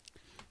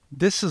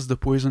This is the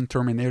Poison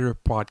Terminator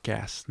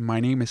podcast. My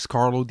name is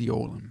Carlo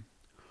Diolim.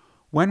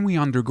 When we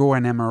undergo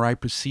an MRI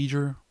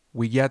procedure,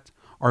 we get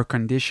our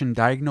condition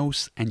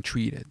diagnosed and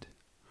treated.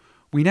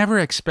 We never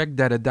expect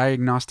that a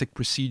diagnostic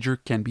procedure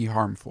can be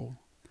harmful.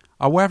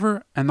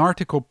 However, an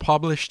article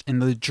published in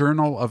the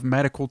Journal of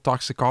Medical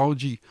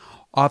Toxicology,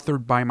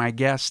 authored by my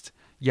guest,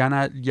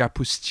 Yana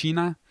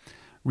Llapuscina,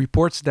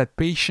 reports that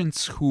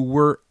patients who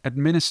were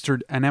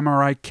administered an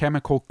MRI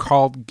chemical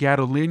called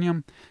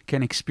gadolinium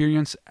can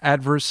experience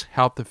adverse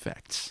health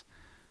effects.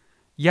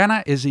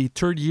 Yana is a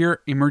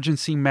third-year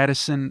emergency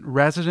medicine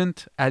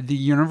resident at the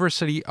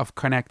University of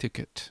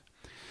Connecticut.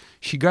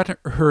 She got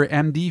her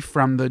MD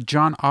from the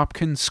Johns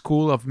Hopkins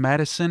School of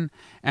Medicine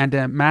and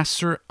a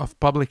Master of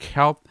Public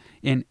Health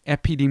in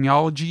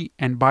Epidemiology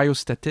and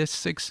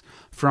Biostatistics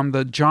from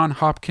the Johns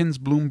Hopkins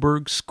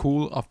Bloomberg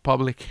School of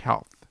Public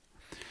Health.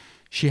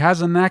 She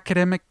has an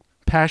academic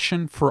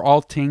passion for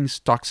all things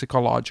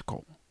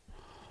toxicological.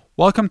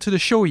 Welcome to the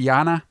show,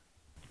 Yana.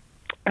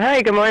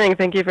 Hi, good morning.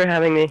 Thank you for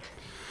having me.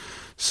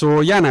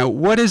 So, Yana,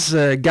 what is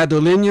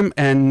gadolinium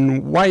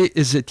and why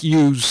is it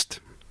used?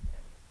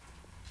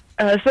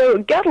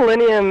 So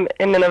gadolinium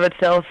in and of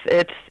itself,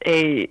 it's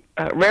a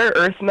rare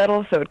earth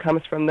metal, so it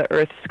comes from the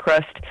Earth's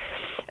crust.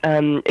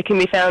 It can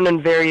be found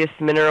in various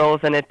minerals,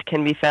 and it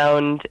can be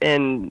found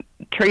in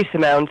trace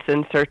amounts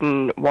in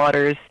certain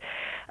waters.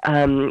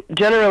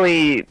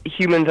 Generally,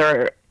 humans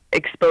are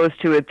exposed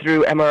to it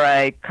through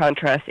MRI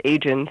contrast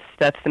agents.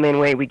 That's the main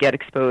way we get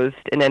exposed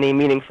in any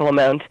meaningful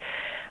amount.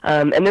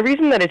 And the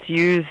reason that it's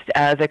used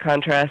as a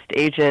contrast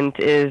agent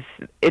is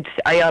its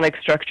ionic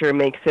structure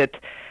makes it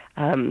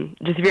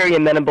just very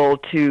amenable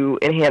to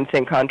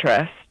enhancing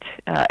contrast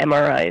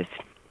MRIs.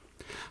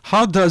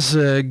 How does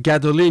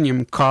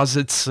gadolinium cause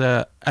its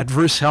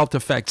adverse health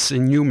effects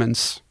in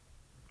humans?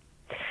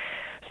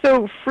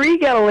 So free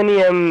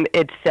gadolinium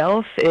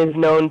itself is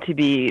known to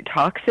be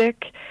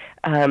toxic.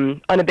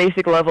 On a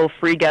basic level,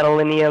 free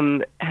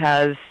gadolinium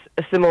has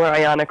a similar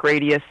ionic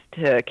radius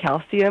to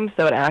calcium,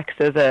 so it acts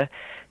as a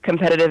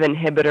competitive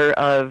inhibitor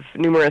of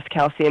numerous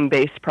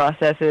calcium-based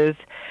processes.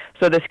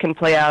 So this can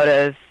play out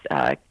as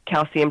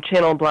calcium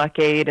channel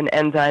blockade and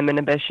enzyme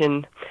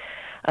inhibition.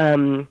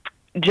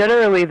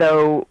 Generally,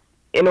 though,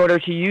 in order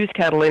to use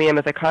gadolinium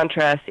as a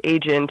contrast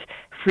agent,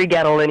 free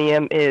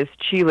gadolinium is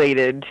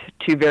chelated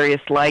to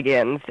various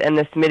ligands, and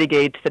this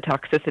mitigates the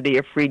toxicity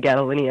of free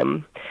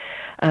gadolinium.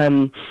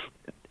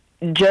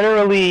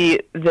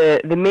 Generally,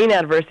 the main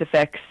adverse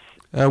effects...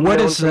 What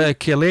is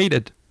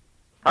chelated?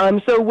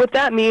 So what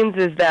that means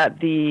is that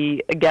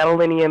the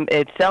gadolinium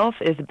itself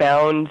is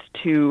bound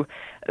to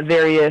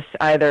various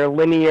either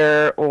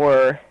linear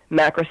or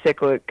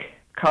macrocyclic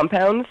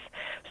compounds.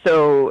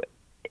 So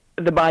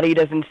the body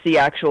doesn't see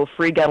actual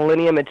free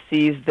gadolinium, it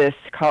sees this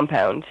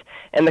compound.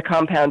 And the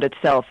compound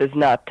itself is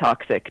not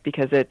toxic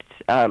because it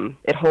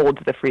holds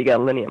the free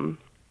gadolinium.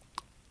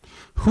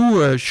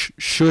 Who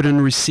shouldn't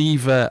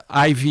receive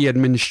IV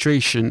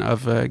administration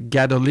of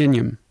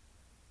gadolinium?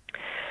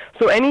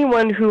 So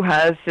anyone who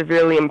has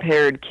severely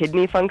impaired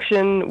kidney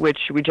function,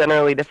 which we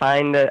generally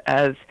define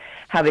as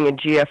having a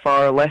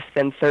GFR less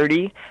than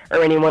 30,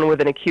 or anyone with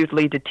an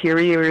acutely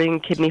deteriorating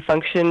kidney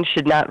function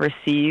should not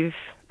receive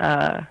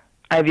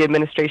IV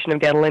administration of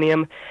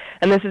gadolinium.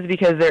 And this is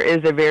because there is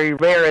a very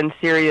rare and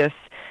serious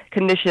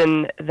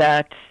condition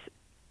that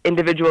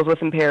individuals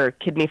with impaired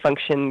kidney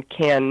function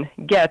can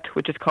get,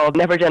 which is called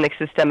nephrogenic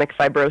systemic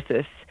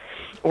fibrosis,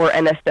 or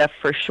NSF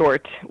for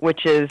short,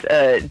 which is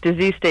a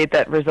disease state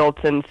that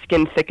results in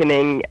skin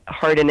thickening,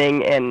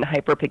 hardening, and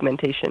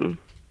hyperpigmentation.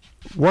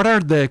 What are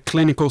the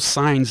clinical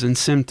signs and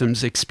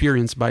symptoms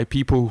experienced by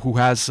people who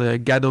has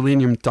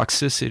gadolinium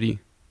toxicity?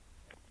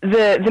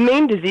 The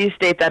main disease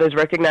state that is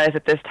recognized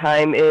at this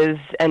time is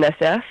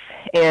NSF,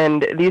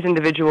 and these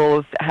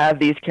individuals have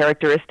these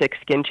characteristic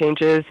skin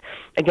changes,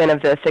 again,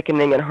 of the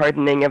thickening and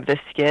hardening of the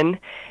skin,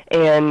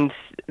 and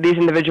these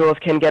individuals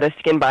can get a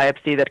skin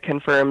biopsy that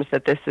confirms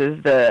that this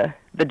is the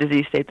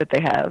disease state that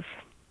they have.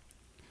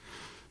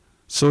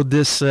 So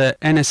this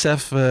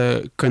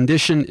NSF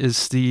condition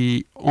is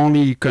the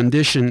only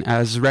condition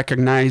as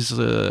recognized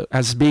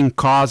as being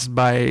caused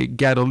by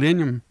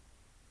gadolinium?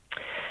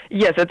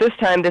 Yes, at this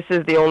time, this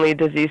is the only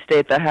disease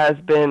state that has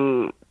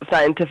been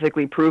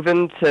scientifically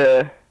proven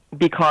to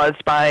be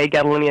caused by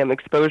gadolinium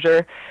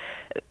exposure.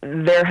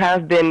 There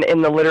have been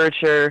in the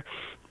literature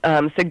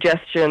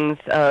suggestions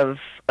of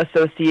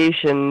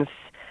associations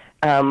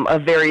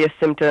of various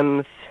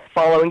symptoms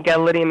following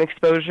gadolinium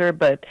exposure,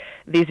 but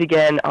these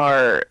again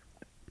are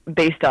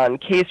based on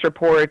case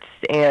reports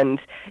and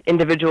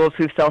individuals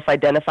who've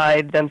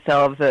self-identified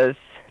themselves as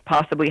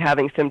possibly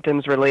having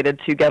symptoms related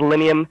to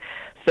gadolinium.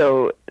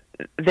 So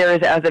there is,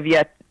 as of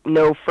yet,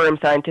 no firm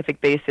scientific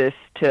basis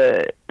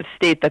to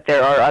state that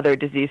there are other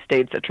disease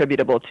states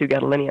attributable to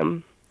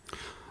gadolinium.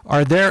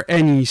 Are there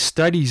any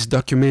studies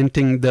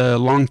documenting the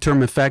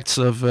long-term effects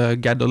of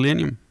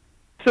gadolinium?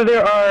 So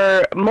there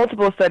are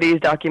multiple studies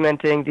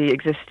documenting the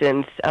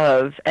existence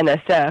of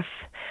NSF.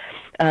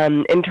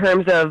 In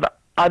terms of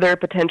other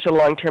potential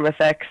long-term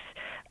effects,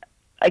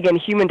 Again,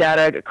 human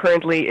data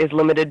currently is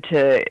limited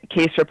to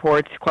case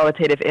reports,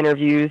 qualitative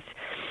interviews,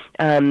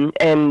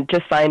 and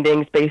just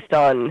findings based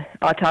on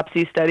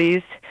autopsy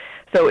studies.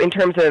 So in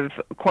terms of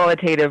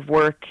qualitative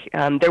work,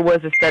 there was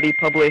a study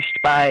published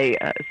by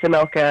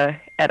Simelka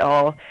et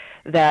al.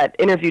 That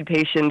interviewed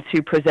patients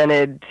who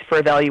presented for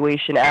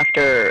evaluation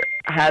after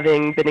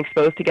having been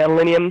exposed to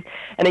gadolinium.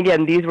 And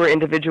again, these were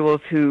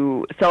individuals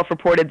who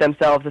self-reported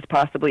themselves as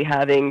possibly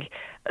having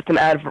some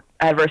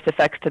adverse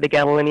effects to the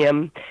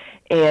gadolinium.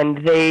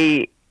 And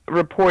they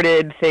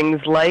reported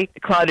things like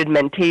clouded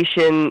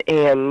mentation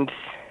and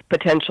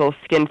potential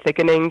skin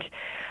thickening.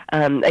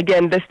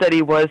 Again, this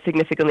study was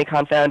significantly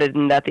confounded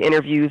in that the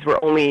interviews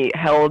were only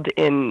held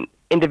in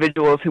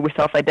individuals who were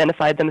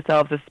self-identified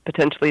themselves as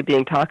potentially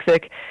being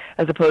toxic,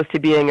 as opposed to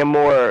being a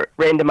more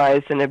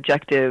randomized and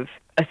objective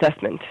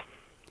assessment.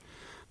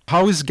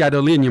 How is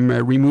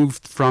gadolinium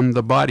removed from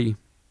the body?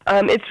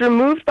 It's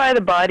removed by the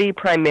body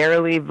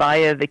primarily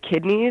via the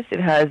kidneys. It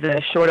has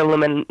a short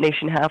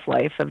elimination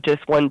half-life of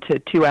just 1 to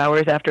 2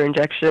 hours after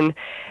injection,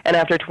 and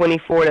after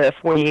 24 to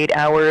 48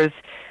 hours,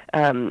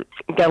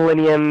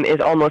 gadolinium is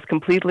almost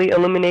completely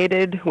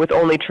eliminated, with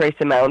only trace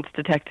amounts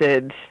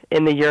detected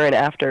in the urine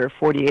after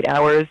 48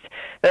 hours.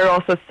 There are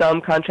also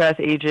some contrast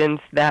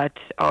agents that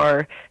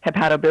are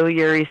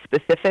hepatobiliary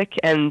specific,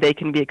 and they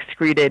can be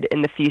excreted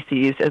in the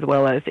feces as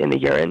well as in the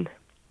urine.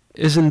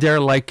 Isn't there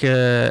like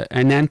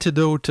an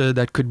antidote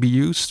that could be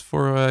used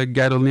for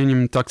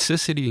gadolinium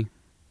toxicity?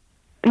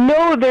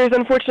 No, there's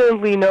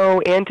unfortunately no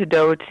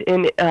antidote.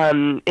 In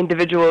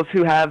individuals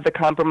who have the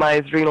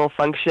compromised renal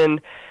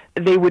function,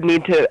 they would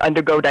need to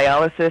undergo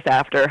dialysis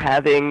after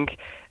having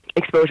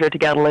exposure to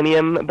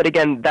gadolinium. But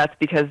again, that's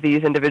because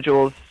these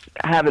individuals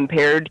have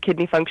impaired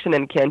kidney function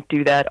and can't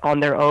do that on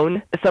their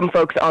own. Some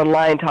folks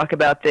online talk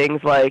about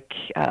things like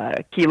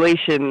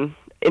chelation,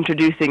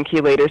 introducing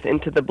chelators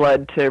into the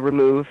blood to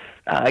remove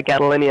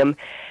gadolinium.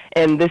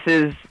 And this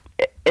is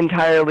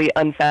entirely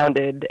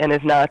unfounded and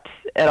is not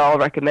at all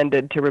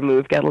recommended to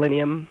remove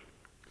gadolinium.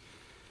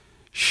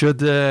 Should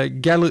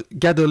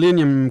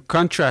gadolinium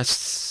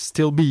contrasts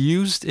still be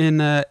used in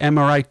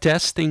MRI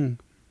testing?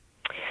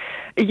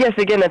 Yes,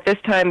 again, at this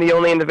time, the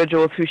only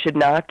individuals who should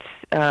not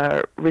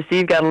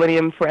receive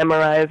gadolinium for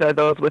MRIs are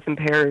those with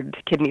impaired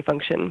kidney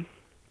function.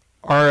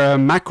 Are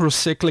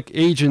macrocyclic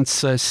agents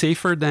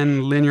safer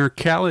than linear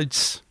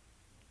chelates?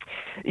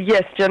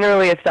 Yes,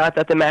 generally it's thought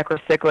that the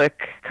macrocyclic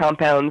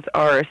compounds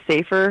are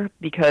safer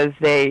because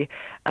they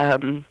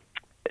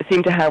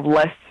seem to have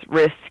less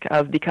risk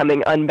of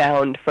becoming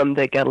unbound from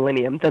the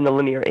gadolinium than the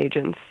linear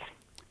agents.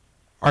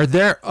 Are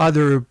there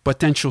other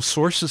potential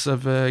sources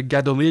of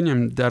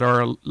gadolinium that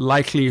are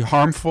likely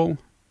harmful?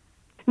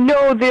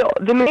 No,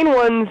 the main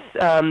ones,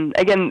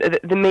 again,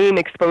 the main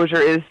exposure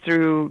is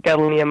through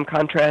gadolinium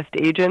contrast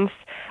agents.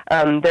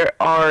 There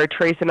are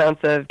trace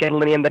amounts of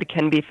gadolinium that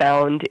can be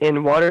found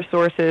in water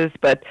sources,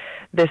 but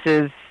this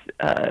is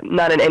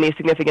not in any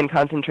significant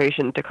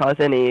concentration to cause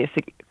any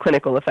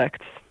clinical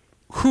effects.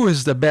 Who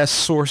is the best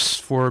source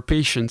for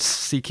patients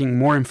seeking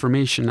more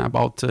information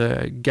about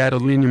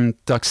gadolinium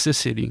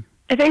toxicity?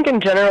 I think in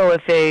general,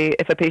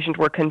 if a patient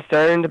were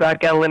concerned about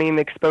gadolinium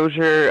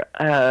exposure,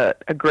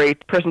 a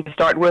great person to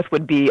start with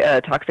would be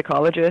a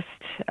toxicologist.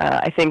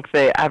 I think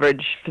the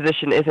average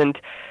physician isn't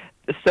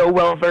so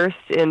well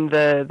versed in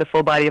the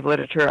full body of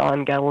literature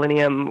on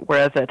gadolinium,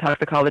 whereas a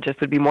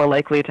toxicologist would be more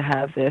likely to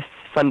have this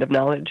fund of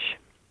knowledge.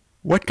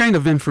 What kind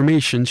of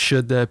information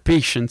should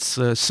patients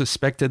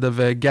suspected of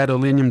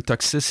gadolinium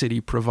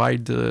toxicity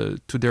provide to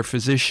their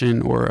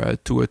physician or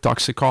to a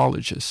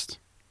toxicologist?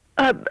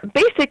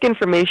 Basic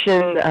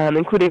information,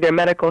 including their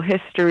medical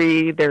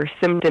history, their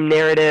symptom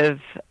narrative,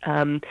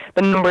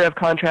 the number of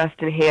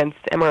contrast-enhanced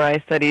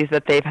MRI studies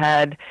that they've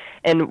had,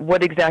 and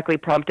what exactly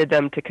prompted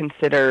them to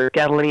consider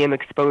gadolinium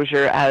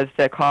exposure as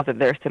the cause of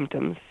their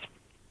symptoms.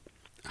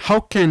 How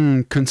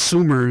can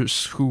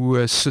consumers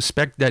who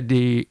suspect that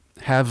they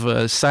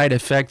have side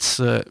effects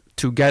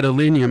to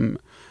gadolinium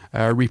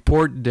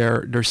report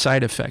their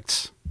side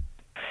effects?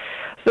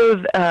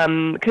 So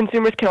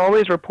consumers can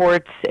always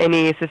report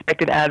any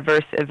suspected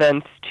adverse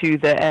events to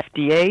the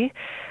FDA.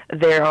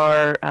 There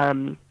are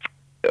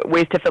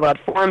ways to fill out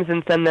forms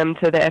and send them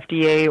to the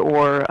FDA,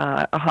 or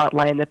a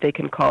hotline that they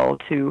can call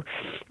to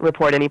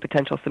report any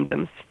potential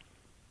symptoms.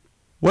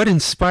 What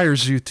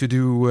inspires you to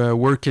do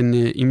work in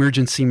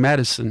emergency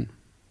medicine?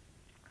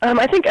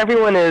 I think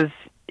everyone is,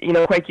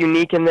 quite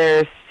unique in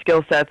their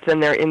skill sets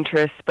and their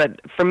interests, but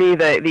for me,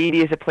 the ED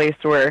is a place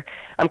where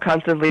I'm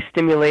constantly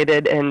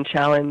stimulated and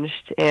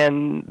challenged,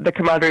 and the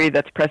camaraderie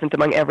that's present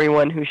among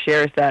everyone who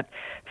shares that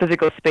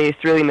physical space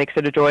really makes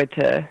it a joy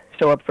to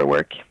show up for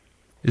work.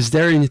 Is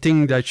there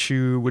anything that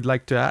you would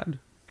like to add?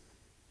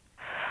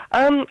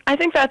 I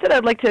think that's it.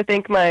 I'd like to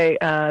thank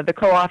the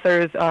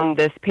co-authors on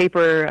this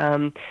paper,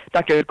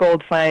 Dr.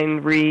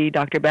 Goldfein, Rhee,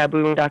 Dr.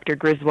 Babu, Dr.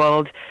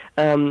 Griswold.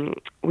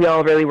 We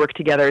all really worked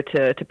together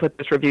to put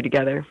this review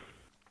together.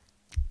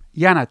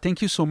 Yana,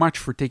 thank you so much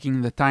for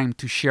taking the time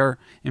to share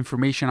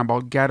information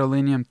about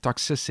gadolinium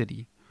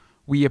toxicity.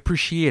 We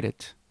appreciate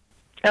it.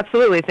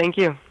 Absolutely. Thank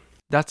you.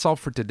 That's all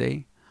for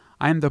today.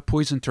 I am the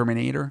Poison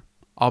Terminator.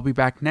 I'll be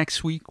back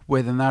next week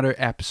with another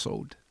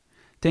episode.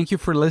 Thank you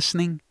for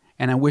listening,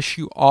 and I wish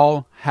you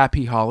all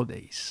happy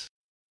holidays.